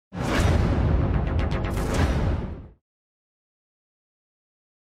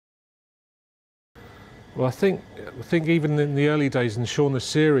Well, I think even in the early days in Shaun the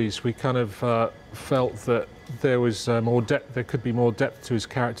series, we kind of felt that there was more depth. There could be more depth to his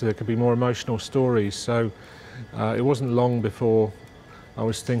character. There could be more emotional stories. So it wasn't long before I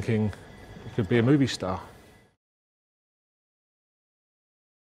was thinking he could be a movie star.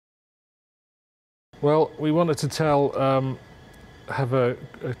 Well, we wanted to have a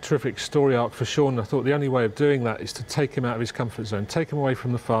terrific story arc for Shaun. I thought the only way of doing that is to take him out of his comfort zone, take him away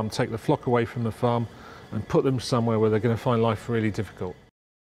from the farm, take the flock away from the farm, and put them somewhere where they're going to find life really difficult.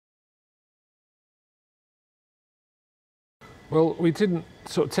 Well, we didn't,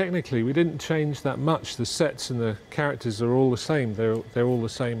 technically, we didn't change that much. The sets and the characters are all the same. They're all the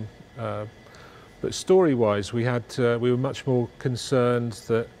same. But story-wise, we were much more concerned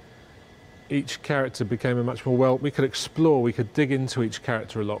that each character became a much more, we could explore, we could dig into each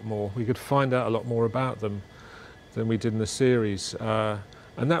character a lot more. We could find out a lot more about them than we did in the series.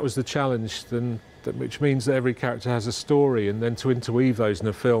 And that was the challenge, which means that every character has a story, and then to interweave those in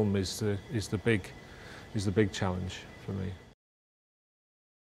a film is the big challenge for me.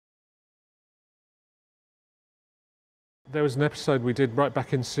 There was an episode we did right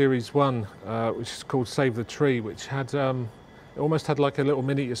back in series 1, which is called Save the Tree, which had it almost had like a little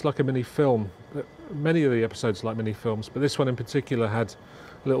it's like a mini film. Many of the episodes are like mini films, but this one in particular had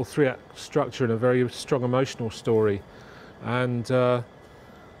a little 3-act structure and a very strong emotional story. And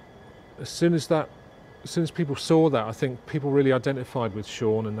as soon as people saw that, I think people really identified with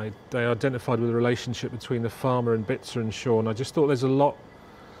Shaun, and they identified with the relationship between the farmer and Bitzer and Shaun. I just thought there's a lot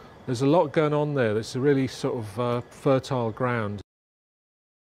going on there. That's a really sort of fertile ground.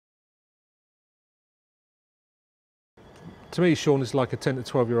 To me, Shaun is like a 10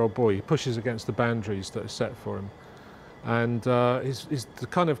 to 12-year-old boy. He pushes against the boundaries that are set for him. And he's the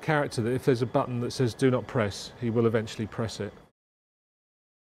kind of character that if there's a button that says do not press, he will eventually press it.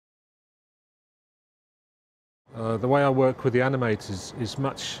 The way I work with the animators is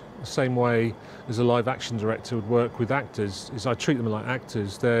much the same way as a live-action director would work with actors. Is I treat them like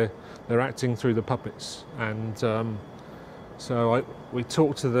actors. They're acting through the puppets, and so we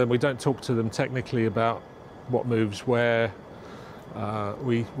talk to them. We don't talk to them technically about what moves where.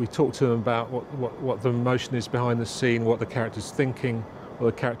 We talk to them about what the emotion is behind the scene, what the character's thinking,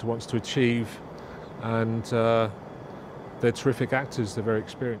 what the character wants to achieve, and they're terrific actors. They're very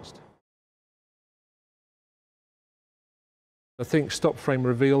experienced. I think stop frame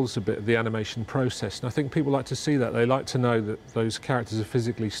reveals a bit of the animation process, and I think people like to see that. They like to know that those characters are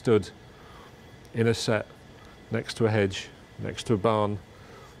physically stood in a set, next to a hedge, next to a barn.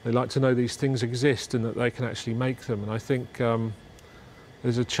 They like to know these things exist and that they can actually make them, and I think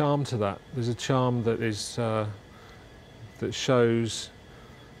there's a charm to that. There's a charm that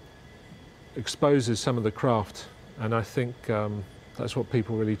exposes some of the craft, and I think that's what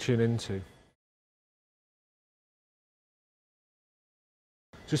people really tune into.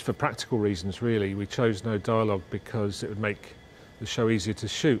 Just for practical reasons, really, we chose no dialogue because it would make the show easier to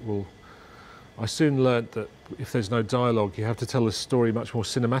shoot. Well, I soon learnt that if there's no dialogue, you have to tell the story much more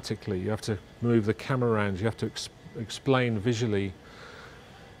cinematically. You have to move the camera around, you have to explain visually.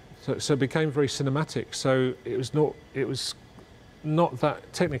 So it became very cinematic. So it was not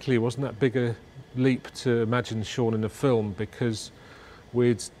that, technically it wasn't that big a leap to imagine Shaun in a film, because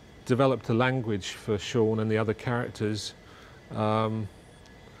we'd developed a language for Shaun and the other characters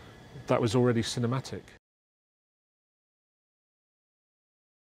that was already cinematic.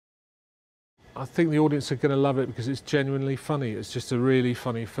 I think the audience are going to love it because it's genuinely funny. It's just a really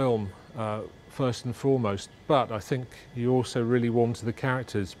funny film, first and foremost. But I think you also really warm to the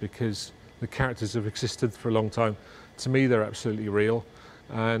characters because the characters have existed for a long time. To me, they're absolutely real.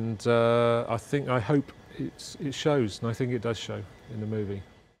 And I hope it shows, and I think it does show in the movie.